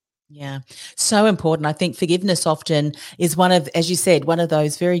forward. Yeah, so important. I think forgiveness often is one of, as you said, one of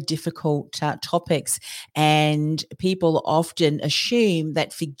those very difficult topics, and people often assume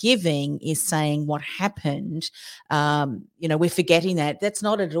that forgiving is saying what happened. We're forgetting that. That's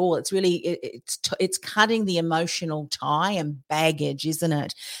not at all. It's really it's cutting the emotional tie and baggage, isn't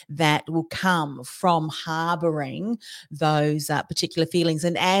it, that will come from harboring those particular feelings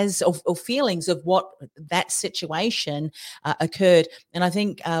and or feelings of what that situation occurred. And I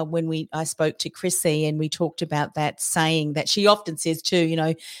think when I spoke to Chrissy and we talked about that saying that she often says too,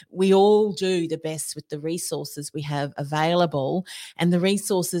 we all do the best with the resources we have available, and the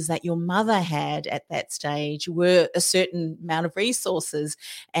resources that your mother had at that stage were a certain amount of resources,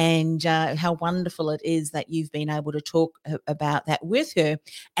 and how wonderful it is that you've been able to talk about that with her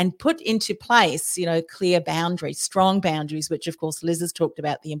and put into place, clear boundaries, strong boundaries, which of course Liz has talked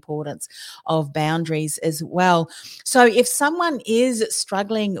about the importance of boundaries as well. So if someone is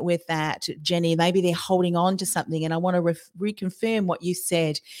struggling with that, Jenny, maybe they're holding on to something, and I want to reconfirm what you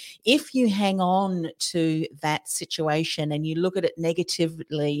said. If you hang on to that situation and you look at it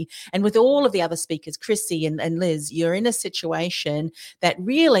negatively, and with all of the other speakers, Chrissy and Liz, you're in a situation that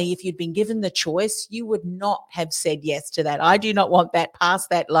really, if you'd been given the choice, you would not have said yes to that. I do not want that, pass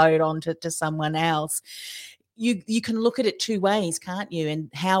that load on to someone else. You can look at it two ways, can't you?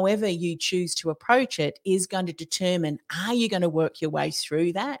 And however you choose to approach it is going to determine, are you going to work your way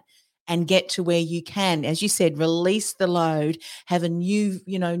through that and get to where you can, as you said, release the load, have a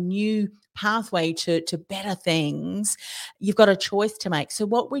new pathway to better things. You've got a choice to make. So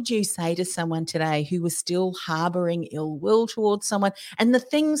what would you say to someone today who was still harboring ill will towards someone, and the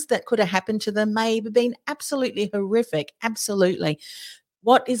things that could have happened to them may have been absolutely horrific? Absolutely.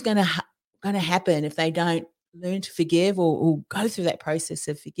 What is going to happen if they don't learn to forgive or go through that process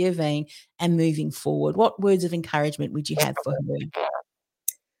of forgiving and moving forward? What words of encouragement would you have for her?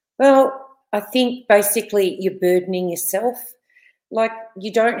 Well, I think basically you're burdening yourself. Like,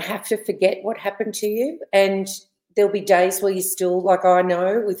 you don't have to forget what happened to you, and there'll be days where you still, like I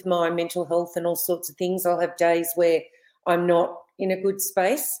know with my mental health and all sorts of things, I'll have days where I'm not in a good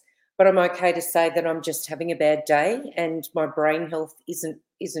space, but I'm okay to say that I'm just having a bad day and my brain health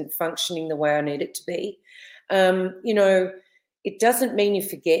isn't functioning the way I need it to be. It doesn't mean you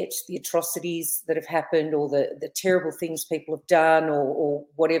forget the atrocities that have happened or the terrible things people have done or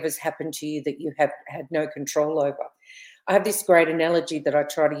whatever's happened to you that you have had no control over. I have this great analogy that I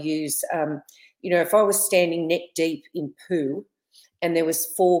try to use. If I was standing neck deep in poo and there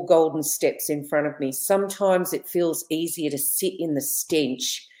was 4 golden steps in front of me, sometimes it feels easier to sit in the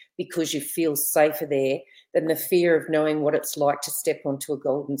stench because you feel safer there than the fear of knowing what it's like to step onto a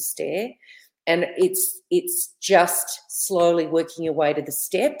golden stair. And it's just slowly working your way to the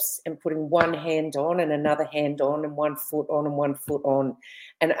steps and putting one hand on and another hand on and one foot on and one foot on,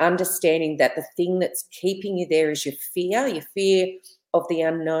 and understanding that the thing that's keeping you there is your fear of the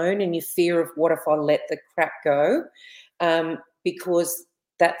unknown, and your fear of what if I let the crap go, because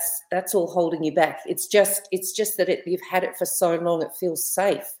that's all holding you back. It's just that you've had it for so long, it feels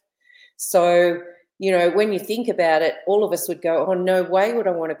safe. So, when you think about it, all of us would go, oh, no way would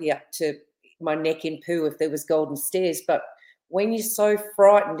I want to be up to my neck in poo if there was golden stairs. But when you're so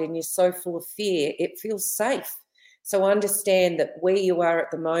frightened and you're so full of fear, it feels safe. So understand that where you are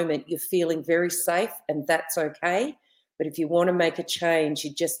at the moment, you're feeling very safe, and that's okay. But if you want to make a change,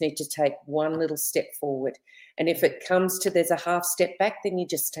 you just need to take one little step forward. And if it comes to there's a half step back, then you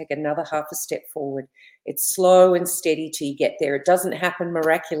just take another half a step forward. It's slow and steady till you get there. It doesn't happen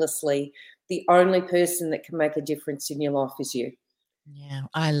miraculously. The only person that can make a difference in your life is you. Yeah,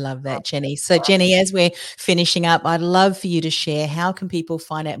 I love that, Jenny. So, Jenny, as we're finishing up, I'd love for you to share how can people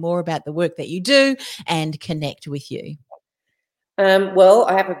find out more about the work that you do and connect with you? Well,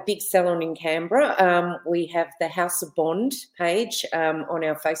 I have a big salon in Canberra. We have the House of Bond page on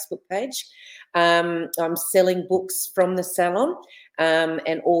our Facebook page. I'm selling books from the salon,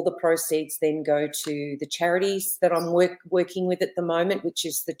 and all the proceeds then go to the charities that I'm working with at the moment, which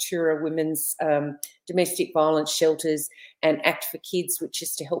is the Tura Women's Domestic Violence Shelters and Act for Kids, which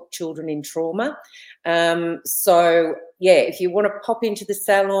is to help children in trauma. So, yeah, if you want to pop into the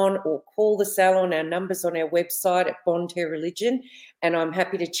salon or call the salon, our number's on our website at Bond Her Religion, and I'm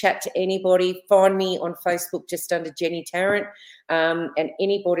happy to chat to anybody. Find me on Facebook just under Jenny Tarrant, and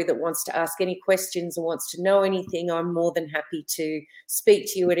anybody that wants to ask any questions or wants to know anything, I'm more than happy to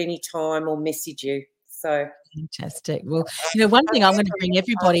speak to you at any time or message you. So fantastic. Well, one thing I'm going to bring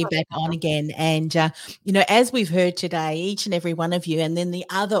everybody back on again, and as we've heard today, each and every one of you, and then the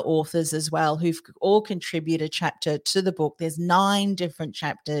other authors as well, who've all contributed a chapter to the book. There's 9 different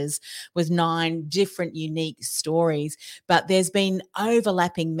chapters with 9 different unique stories, but there's been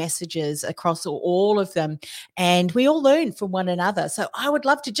overlapping messages across all of them, and we all learn from one another. So I would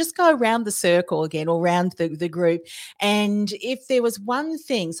love to just go around the circle again, or around the group, and if there was one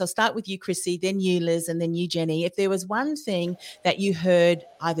thing, so I'll start with you, Chrissy, then you, Liz, and then you, Jenny. If there was one thing that you heard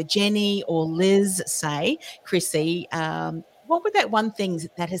either Jenny or Liz say, Chrissy, what would that one thing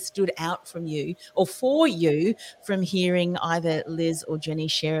that has stood out from you or for you from hearing either Liz or Jenny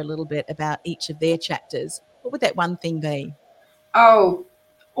share a little bit about each of their chapters? What would that one thing be? Oh,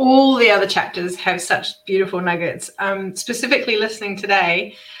 all the other chapters have such beautiful nuggets. Specifically listening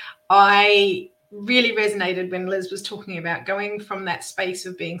today, I really resonated when Liz was talking about going from that space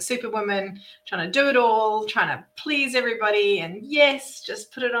of being superwoman, trying to do it all, trying to please everybody, and yes,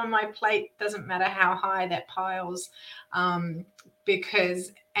 just put it on my plate, doesn't matter how high that piles,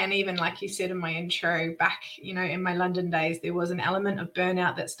 because, and even like you said in my intro, back in my London days, there was an element of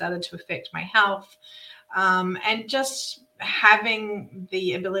burnout that started to affect my health, and just having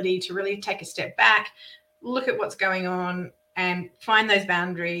the ability to really take a step back, look at what's going on, and find those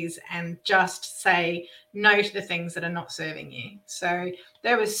boundaries and just say no to the things that are not serving you. So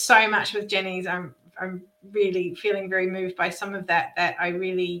there was so much with Jenny's. I'm really feeling very moved by some of that I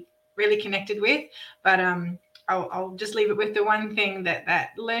really, really connected with. But I'll just leave it with the one thing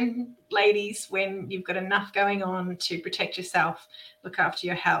that learn, ladies, when you've got enough going on to protect yourself, look after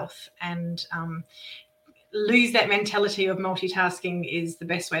your health, and lose that mentality of multitasking is the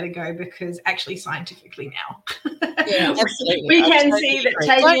best way to go, because actually scientifically now we can see that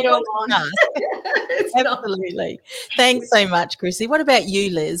taking it all on. Absolutely. Thanks so much, Chrissy. What about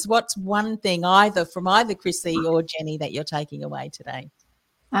you, Liz? What's one thing from either Chrissy or Jenny that you're taking away today?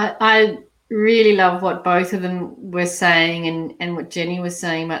 I really love what both of them were saying, and what Jenny was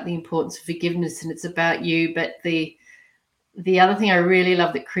saying about the importance of forgiveness, and it's about you. But the other thing I really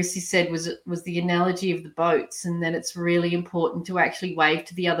love that Chrissy said was the analogy of the boats, and that it's really important to actually wave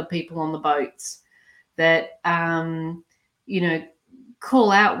to the other people on the boats, that,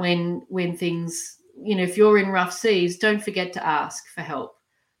 call out when things, if you're in rough seas, don't forget to ask for help.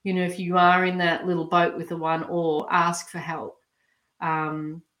 If you are in that little boat with the one oar, ask for help.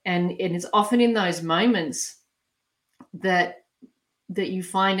 And it's often in those moments that you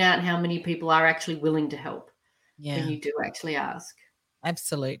find out how many people are actually willing to help. Yeah. When you do actually ask.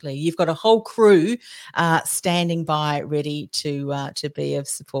 Absolutely. You've got a whole crew standing by ready to be of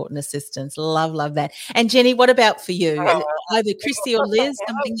support and assistance. Love that. And Jenny, what about for you? Either Christy or Liz,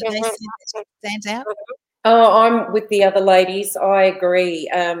 something that they said stands out? Oh, I'm with the other ladies. I agree.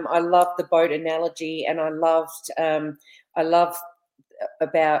 I love the boat analogy, and I loved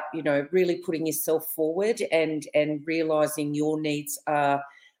about, you know, really putting yourself forward and realizing your needs are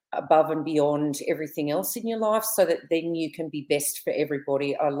above and beyond everything else in your life, so that then you can be best for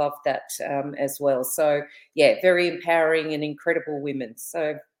everybody. I love that as well. So yeah, very empowering and incredible women.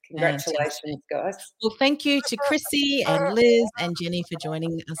 So congratulations, guys. Well, thank you to Chrissy and Liz and Jenny for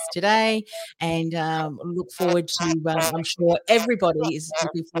joining us today, and look forward to, I'm sure everybody is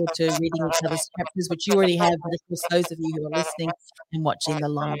looking forward to reading each other's chapters, which you already have, but of course those of you who are listening and watching the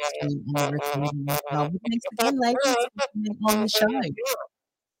live stream and the recording as well. Thanks again, ladies, for being on the show.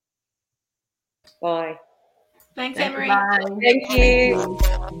 Bye. Thanks, Emery. Bye. Thank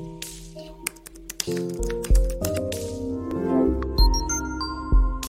you.